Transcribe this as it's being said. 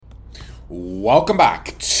Welcome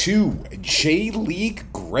back to J League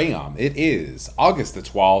Graham. It is August the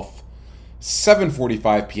 12th,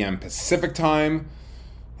 7:45 p.m. Pacific time.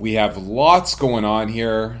 We have lots going on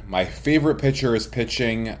here. My favorite pitcher is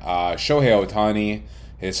pitching, Shohei Ohtani.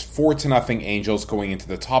 His 4-0 Angels going into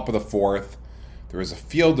the top of the fourth. There was a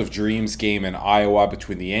Field of Dreams game in Iowa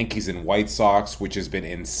between the Yankees and White Sox, which has been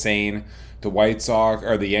insane. The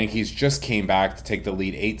Yankees just came back to take the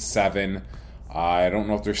lead 8-7. I don't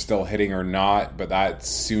know if they're still hitting or not, but that's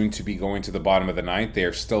soon to be going to the bottom of the ninth. They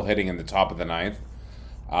are still hitting in the top of the ninth.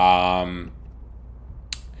 And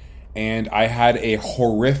I had a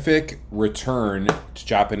horrific return to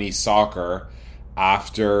Japanese soccer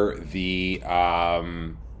after the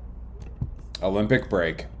Olympic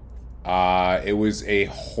break. It was a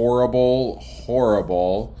horrible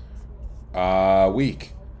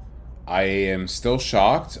week. I am still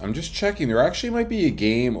shocked. I'm just checking. There actually might be a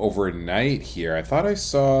game overnight here. I thought I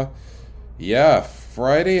saw,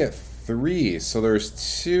 Friday at 3. So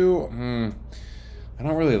there's two. I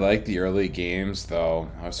don't really like the early games,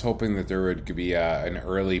 though. I was hoping that there would be an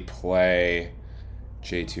early play.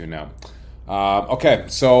 J2 now. Okay,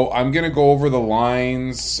 so I'm going to go over the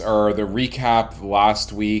lines, or the recap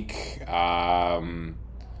last week. And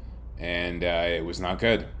it was not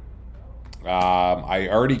good. I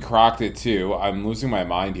already cracked it too. I'm losing my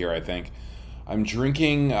mind here, I think. I'm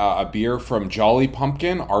drinking a beer from Jolly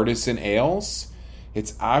Pumpkin Artisan Ales.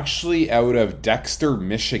 It's actually out of Dexter,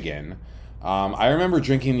 Michigan. I remember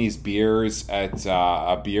drinking these beers at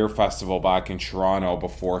a beer festival back in Toronto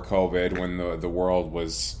before COVID, when the world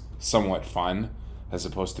was somewhat fun as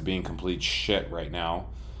opposed to being complete shit right now.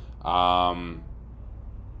 And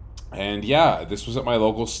yeah, this was at my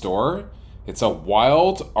local store. It's a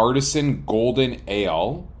wild artisan golden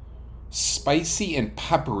ale, spicy and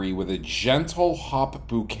peppery with a gentle hop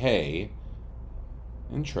bouquet.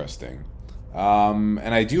 Interesting. And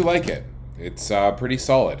I do like it. It's pretty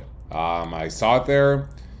solid. I saw it there,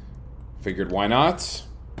 figured why not,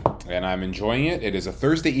 and I'm enjoying it. It is a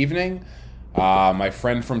Thursday evening. My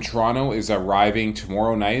friend from Toronto is arriving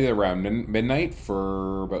tomorrow night around midnight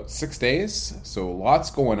for about 6 days, so lots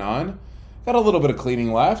going on. Got a little bit of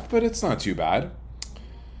cleaning left, but it's not too bad.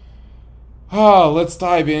 Let's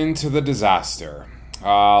dive into the disaster.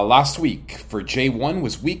 Last week for J1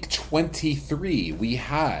 was week 23. We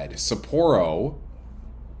had Sapporo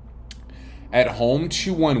at home,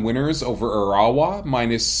 2-1 winners over Urawa,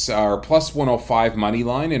 plus 105 money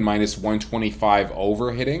line and minus 125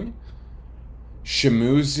 over hitting.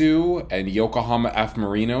 Shimizu and Yokohama F.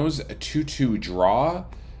 Marinos, a 2-2 draw.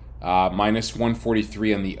 Minus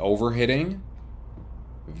 143 on the overhitting.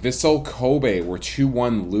 Vissel Kobe were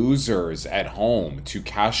 2-1 losers at home to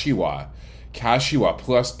Kashiwa. Kashiwa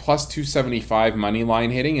plus 275 money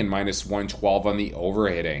line hitting and minus 112 on the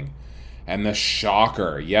overhitting. And the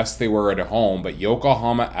shocker, yes, they were at home, but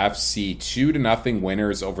Yokohama FC 2-0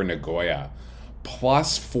 winners over Nagoya.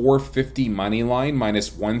 Plus 450 money line,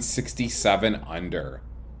 minus 167 under.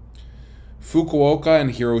 Fukuoka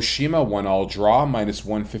and Hiroshima 1-all draw, minus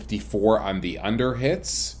 154 on the under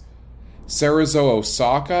hits. Cerezo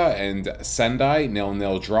Osaka and Sendai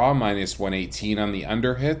 0-0 draw, minus 118 on the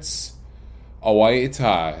under hits.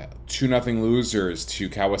 Owaita 2-0 losers to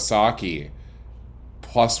Kawasaki,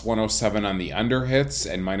 plus 107 on the under hits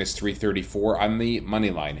and minus 334 on the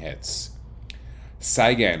moneyline hits.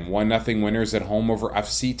 Sagan 1-0 winners at home over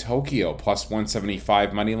FC Tokyo, plus 175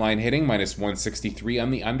 moneyline hitting, minus 163 on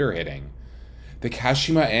the under hitting. The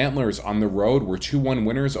Kashima Antlers on the road were 2-1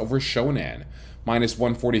 winners over Shonan, minus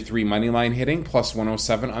 143 moneyline hitting, plus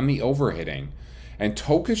 107 on the over hitting. And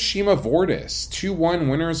Tokushima Vortis, 2-1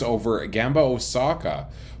 winners over Gamba Osaka,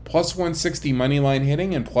 plus 160 moneyline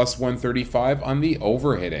hitting and plus 135 on the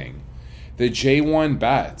over hitting. The J1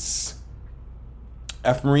 bets: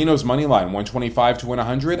 F. Marino's moneyline 125 to win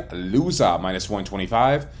 100, Luza minus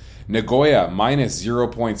 125. Nagoya minus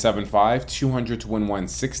 0.75, 200 to win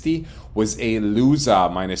 160, was a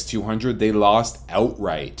Luza minus 200. They lost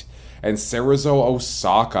outright. And Cerezo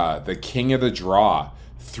Osaka, the king of the draw,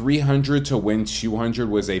 300 to win 200,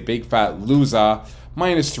 was a big fat Luza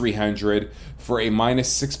minus 300 for a minus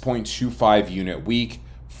 6.25 unit week.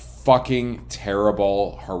 Fucking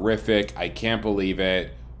terrible, horrific. I can't believe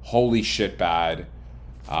it. Holy shit bad.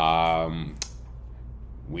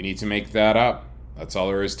 We need to make that up. That's all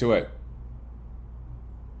there is to it.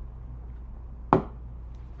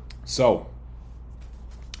 So,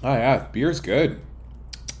 beer's good.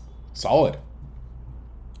 Solid.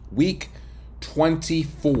 Week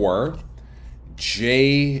 24,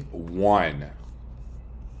 J1.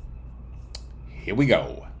 Here we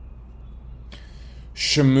go.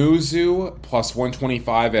 Shimizu plus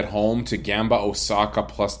 125 at home to Gamba Osaka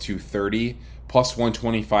plus 230, plus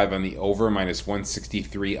 125 on the over, minus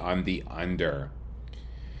 163 on the under.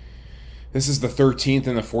 This is the 13th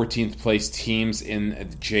and the 14th place teams in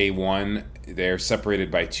J1. They're separated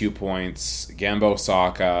by 2 points. Gamba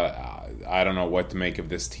Osaka, I don't know what to make of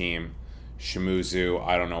this team. Shimizu,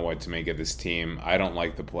 I don't know what to make of this team. I don't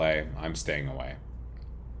like the play. I'm staying away.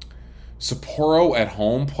 Sapporo at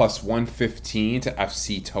home plus 115 to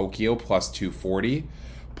FC Tokyo plus 240,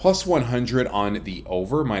 plus 100 on the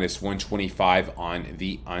over, minus 125 on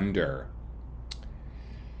the under.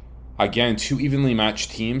 Again, 2 evenly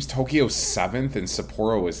matched teams. Tokyo's 7th and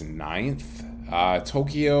Sapporo is 9th.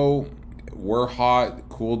 Tokyo, we're hot,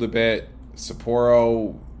 cooled a bit.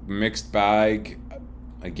 Sapporo, mixed bag.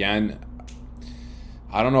 Again,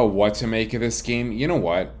 I don't know what to make of this game. You know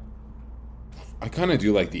what? I kind of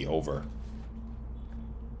do like the over.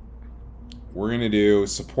 We're going to do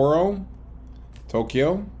Sapporo,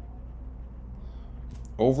 Tokyo,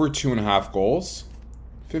 over 2.5 goals,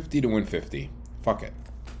 50 to win 50. Fuck it.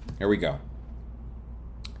 Here we go.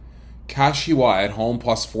 Kashiwa at home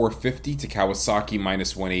plus 450 to Kawasaki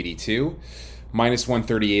minus 182, minus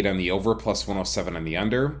 138 on the over, plus 107 on the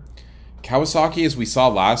under. Kawasaki, as we saw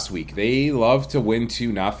last week, they love to win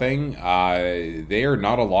 2-0. They are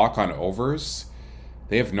not a lock on overs.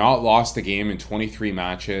 They have not lost a game in 23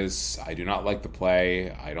 matches. I do not like the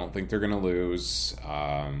play. I don't think they're going to lose.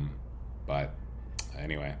 But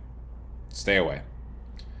anyway, stay away.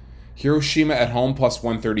 Hiroshima at home plus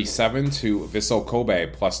 137 to Vissel Kobe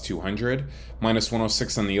plus 200, minus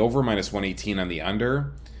 106 on the over, minus 118 on the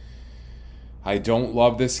under. I don't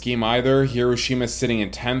love this game either. Hiroshima sitting in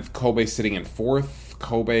 10th, Kobe sitting in 4th.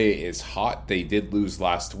 Kobe is hot. They did lose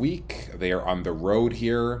last week. They are on the road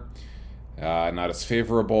here. Not as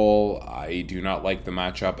favorable. I do not like the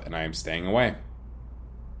matchup, and I am staying away.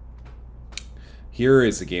 Here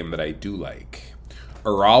is a game that I do like.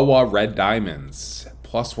 Urawa Red Diamonds,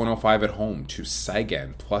 plus 105 at home to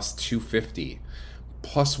Seigen, plus 250.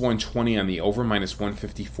 Plus 120 on the over, minus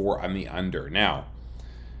 154 on the under. Now,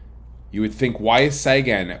 you would think, why is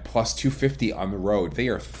Seigen plus 250 on the road? They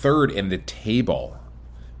are 3rd in the table.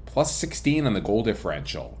 Plus 16 on the goal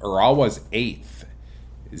differential. Urawa's 8th.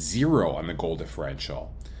 0 on the goal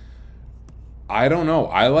differential. I don't know.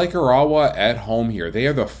 I like Urawa at home here. They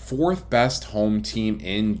are the 4th best home team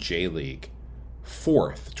in J-League.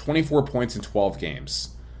 4th. 24 points in 12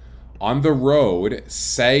 games. On the road,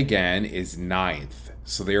 Seigen is 9th.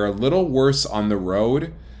 So they are a little worse on the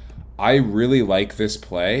road. I really like this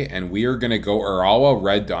play, and we are going to go Urawa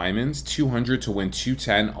Red Diamonds, 200 to win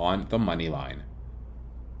 210 on the money line.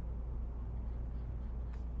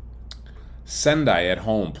 Sendai at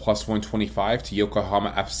home, plus 125 to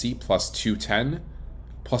Yokohama FC, plus 210.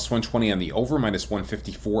 Plus 120 on the over, minus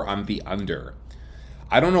 154 on the under.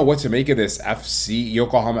 I don't know what to make of this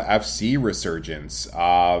Yokohama FC resurgence.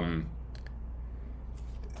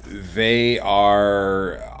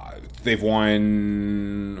 They've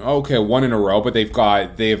won, one in a row, but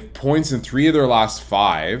they have points in 3 of their last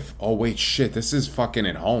 5. Oh wait, shit, this is fucking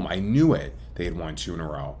at home. I knew it. They had won 2 in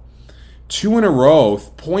a row. 2 in a row,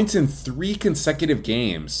 points in 3 consecutive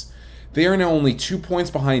games. They are now only 2 points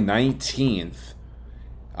behind 19th.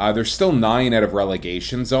 They're still 9 out of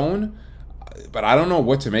relegation zone, but I don't know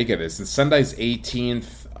what to make of this. And Sendai's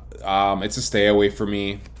 18th. It's a stay away for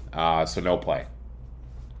me, so no play.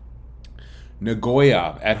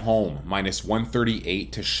 Nagoya at home, minus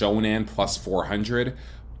 138 to Shonan, plus 400,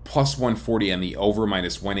 plus 140 on the over,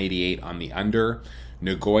 minus 188 on the under.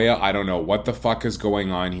 Nagoya, I don't know what the fuck is going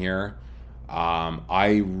on here.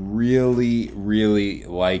 I really, really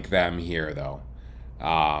like them here, though.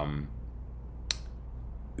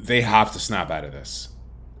 They have to snap out of this.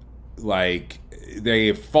 Like,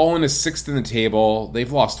 they've fallen to 6th in the table.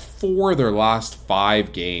 They've lost 4 of their last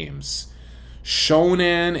 5 games.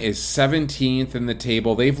 Shonan is 17th in the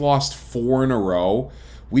table. They've lost 4 in a row.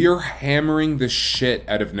 We are hammering the shit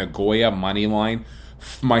out of Nagoya moneyline.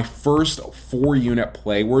 My first 4-unit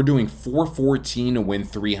play, we're doing 414 to win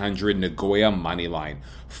 300 Nagoya moneyline.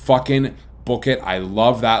 Fucking book it. I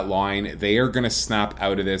love that line. They are going to snap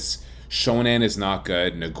out of this. Shonan is not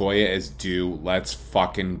good. Nagoya is due. Let's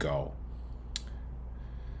fucking go.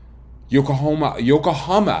 Yokohama,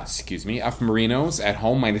 F Marinos at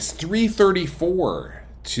home, minus 334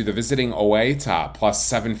 to the visiting Oita, plus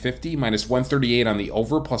 750, minus 138 on the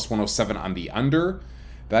over, plus 107 on the under.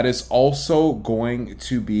 That is also going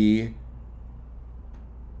to be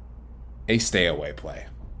a stay away play.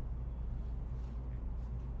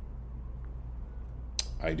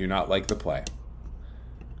 I do not like the play.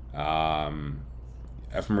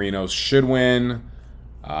 F Marinos should win.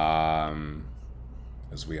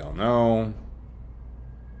 As we all know.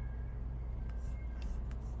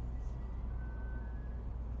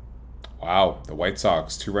 Wow, the White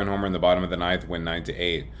Sox, 2-run homer in the bottom of the ninth, win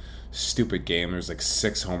 9-8. Stupid game. There's like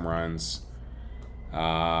 6 home runs.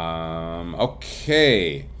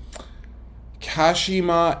 Okay.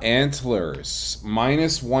 Kashima Antlers,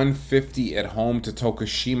 minus 150 at home to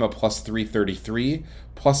Tokushima, plus 333,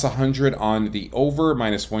 plus 100 on the over,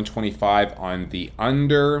 minus 125 on the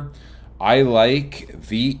under. I like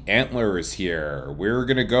the Antlers here. We're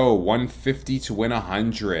going to go 150 to win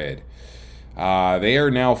 100. They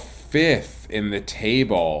are now 5th in the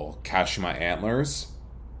table, Kashima Antlers.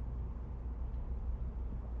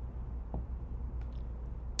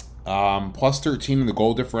 Plus 13 in the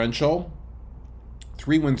goal differential.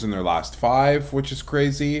 3 wins in their last 5, which is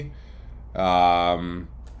crazy. And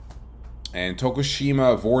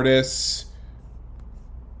Tokushima Vortis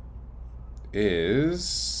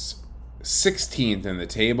is 16th in the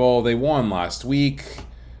table. They won last week,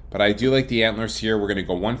 but I do like the Antlers here. We're going to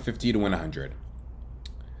go 150 to win 100.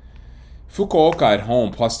 Fukuoka at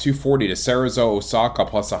home, plus 240 to Cerezo Osaka,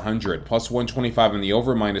 plus 100, plus 125 on the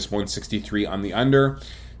over, minus 163 on the under.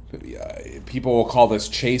 People will call this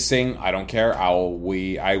chasing. I don't care. I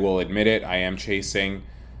will admit it. I am chasing.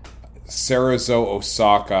 Cerezo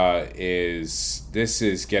Osaka this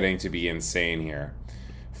is getting to be insane here.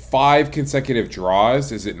 5 consecutive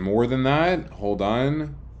draws. Is it more than that? Hold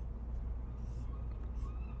on.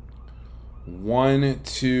 1,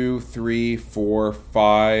 2, 3, 4,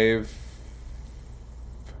 5.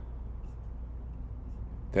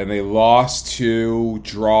 Then they lost 2,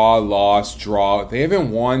 draw, lost, draw. They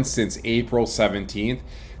haven't won since April 17th.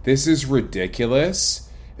 This is ridiculous.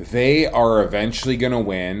 They are eventually going to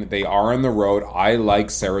win. They are on the road. I like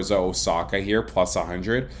Cerezo Osaka here, plus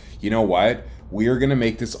 100. You know what? We are going to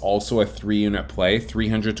make this also a 3-unit play,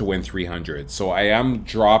 300 to win 300. So I am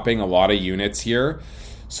dropping a lot of units here.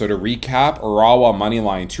 So to recap, Urawa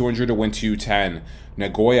moneyline 200 to win 210.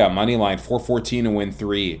 Nagoya moneyline 414 to win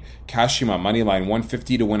 3. Kashima moneyline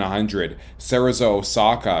 150 to win 100. Cerezo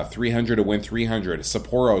Osaka 300 to win 300.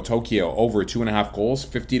 Sapporo Tokyo over 2.5 goals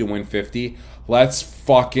 50 to win 50. Let's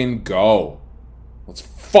fucking go. Let's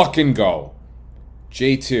fucking go.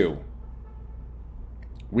 J2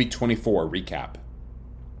 Week 24 recap.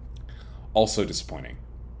 Also disappointing.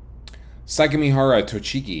 Sagamihara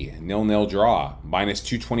Tochigi 0-0 draw, minus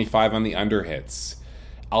 225 on the under hits.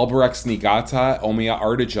 Albirex Niigata Omiya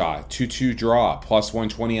Ardija 2-2 draw, plus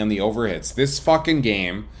 120 on the over hits. This fucking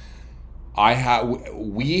game,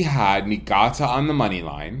 we had Niigata on the money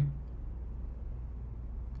line.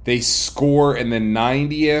 They score in the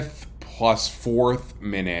 90th plus 4th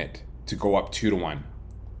minute to go up 2-1.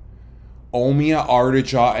 Omiya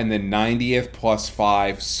Ardija in the 90th plus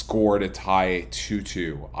 5 score to tie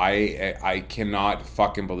 2-2. I cannot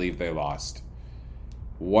fucking believe they lost.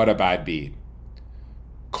 What a bad beat.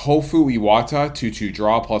 Kofu Iwata 2-2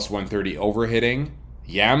 draw, plus 130 over hitting.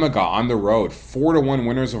 Yamaga on the road 4-1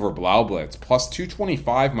 winners over Blaublitz, plus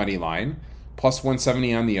 225 money line, plus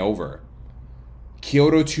 170 on the over.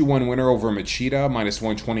 Kyoto 2-1 winner over Machida, minus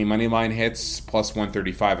 120 money line hits, plus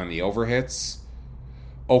 135 on the over hits.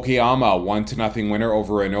 Okayama 1-0 winner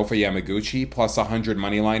over Inofa Yamaguchi, plus 100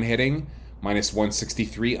 money line hitting, minus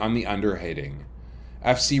 163 on the under hitting.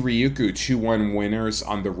 FC Ryukyu 2-1 winners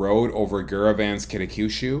on the road over Guravan's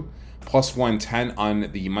Kitakyushu, plus 110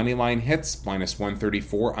 on the money line hits, minus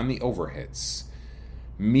 134 on the over hits.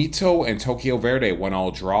 Mito and Tokyo Verde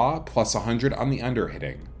 1-all draw, plus 100 on the under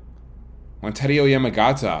hitting. Monterio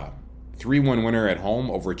Yamagata 3-1 winner at home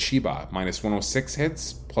over Chiba, minus 106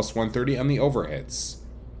 hits, plus 130 on the over hits.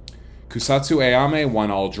 Kusatsu Ayame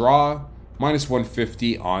 1-all draw, minus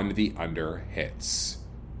 150 on the under hits.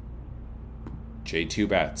 J2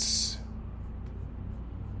 bets.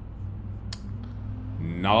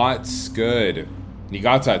 Not good.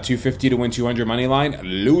 Niigata 250 to win 200 money line.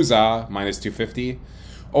 Loser minus 250.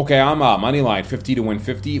 Okayama money line 50 to win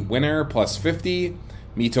 50. Winner plus 50.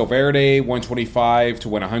 Mito Verde 125 to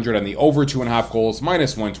win 100 on the over 2.5 goals,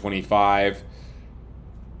 minus 125.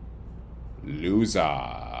 Loser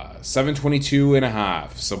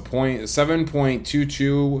 722.5. So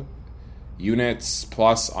 7.22 units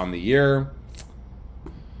plus on the year.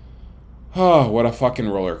 Oh, what a fucking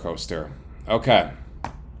roller coaster. Okay.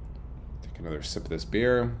 Take another sip of this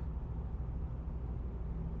beer.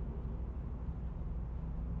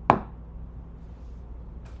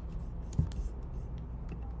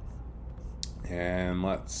 And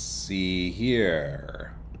let's see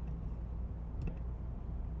here.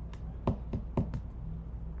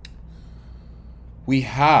 We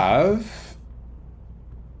have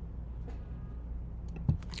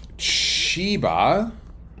Chiba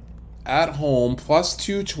at home, plus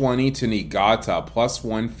 220 to Niigata, plus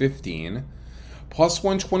 115. Plus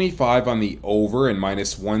 125 on the over and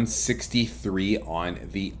minus 163 on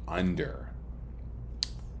the under.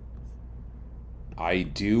 I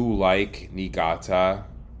do like Niigata.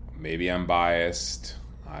 Maybe I'm biased.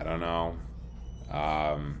 I don't know.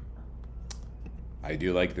 I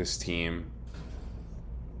do like this team.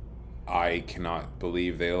 I cannot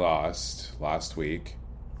believe they lost last week.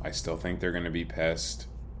 I still think they're going to be pissed.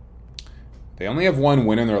 They only have one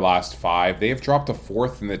win in their last 5. They have dropped to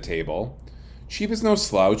 4th in the table. Chiba's no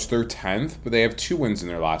slouch. They're 10th, but they have 2 wins in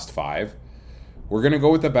their last 5. We're going to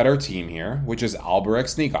go with the better team here, which is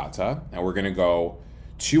Albirex Niigata, and we're going to go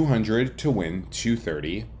 200 to win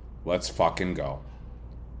 230. Let's fucking go.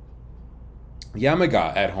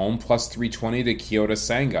 Yamaga at home, plus 320 to Kyoto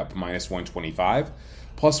Sangup, minus 125.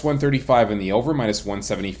 Plus 135 in the over, minus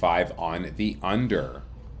 175 on the under.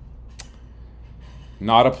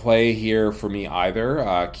 Not a play here for me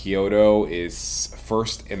either. Kyoto is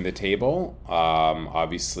first in the table.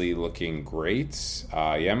 Obviously looking great.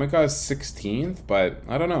 Yamaga is 16th, but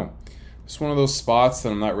I don't know. It's one of those spots that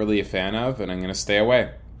I'm not really a fan of, and I'm going to stay away.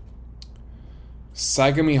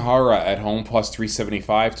 Sagamihara at home, plus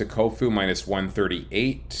 375 to Kofu, minus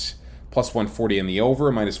 138. Plus 140 in the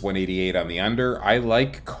over, minus 188 on the under. I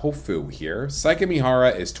like Kofu here.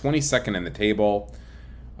 Sagamihara is 22nd in the table.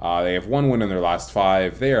 They have 1 win in their last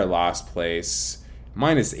 5. They are last place.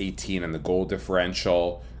 Minus 18 in the goal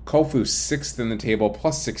differential. Kofu 6th in the table,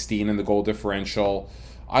 plus 16 in the goal differential.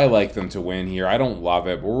 I like them to win here. I don't love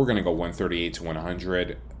it, but we're going to go 138 to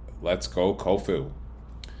 100. Let's go Kofu.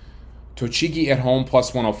 Tochigi at home,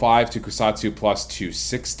 plus 105 to Kusatsu, plus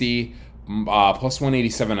 260. Plus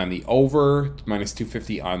 187 on the over, minus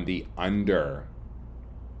 250 on the under.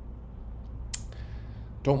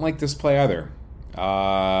 Don't like this play either.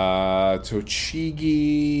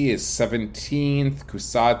 Tochigi is 17th.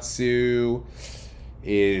 Kusatsu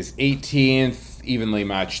is 18th. Evenly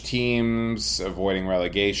matched teams. Avoiding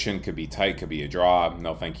relegation. Could be tight, could be a draw.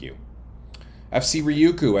 No, thank you. FC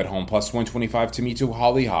Ryukyu at home, plus 125 to Mito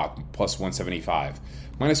Hollyhock, plus 175.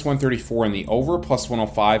 Minus 134 in the over, plus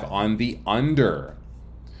 105 on the under.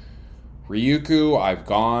 Ryukyu, I've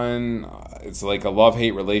gone. It's like a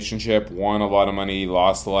love-hate relationship. Won a lot of money,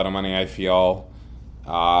 lost a lot of money, I feel.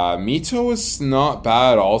 Mito is not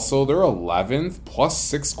bad also. They're 11th, plus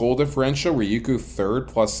 6 goal differential. Ryukyu 3rd,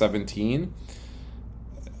 plus 17.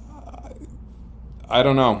 I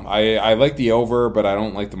don't know. I like the over, but I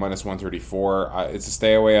don't like the minus 134. It's a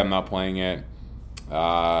stay away. I'm not playing it.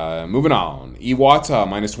 Moving on. Iwata,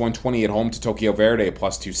 minus 120 at home to Tokyo Verde,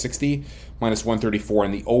 plus 260. Minus 134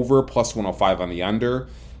 in the over, plus 105 on the under.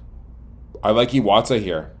 I like Iwata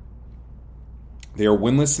here. They are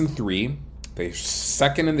winless in 3. They're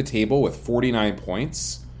second in the table with 49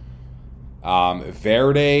 points.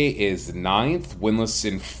 Verde is 9th, winless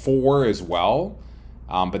in 4 as well.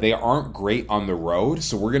 But they aren't great on the road,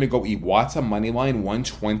 so we're going to go Iwata moneyline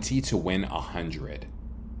 120 to win 100.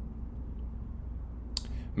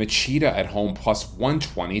 Machida at home plus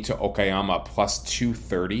 120 to Okayama plus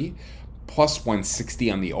 230. Plus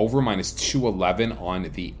 160 on the over, minus 211 on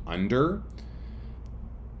the under.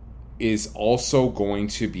 Is also going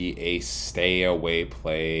to be a stay away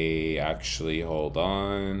play. Actually, hold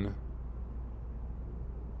on.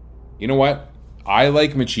 You know what? I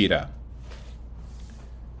like Machida.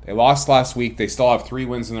 They lost last week. They still have 3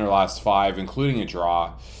 wins in their last 5, including a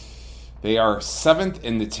draw. They are 7th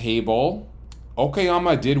in the table.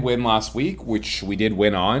 Okayama did win last week, which we did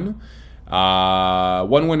win on.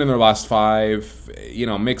 1 win in their last 5.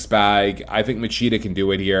 Mixed bag. I think Machida can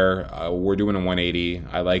do it here. We're doing a 180.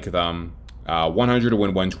 I like them. 100 to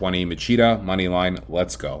win 120. Machida, money line.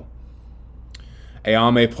 Let's go.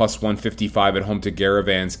 Ayame plus 155 at home to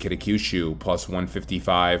Garavans Kitakyushu plus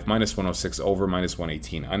 155, minus 106 over, minus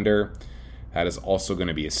 118 under. That is also going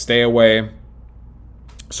to be a stay away.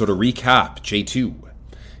 So to recap, J2,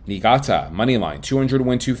 Niigata, moneyline, 200 to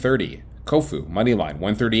win 230. Kofu, moneyline,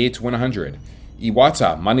 138 to win 100.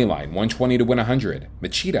 Iwata, moneyline, 120 to win 100.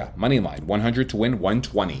 Machida, moneyline, 100 to win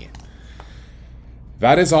 120.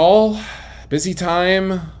 That is all. Busy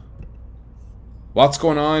time. Lots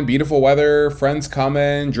going on, beautiful weather, friends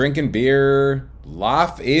coming, drinking beer.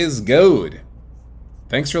 Life is good.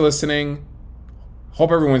 Thanks for listening.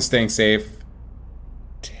 Hope everyone's staying safe.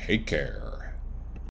 Take care.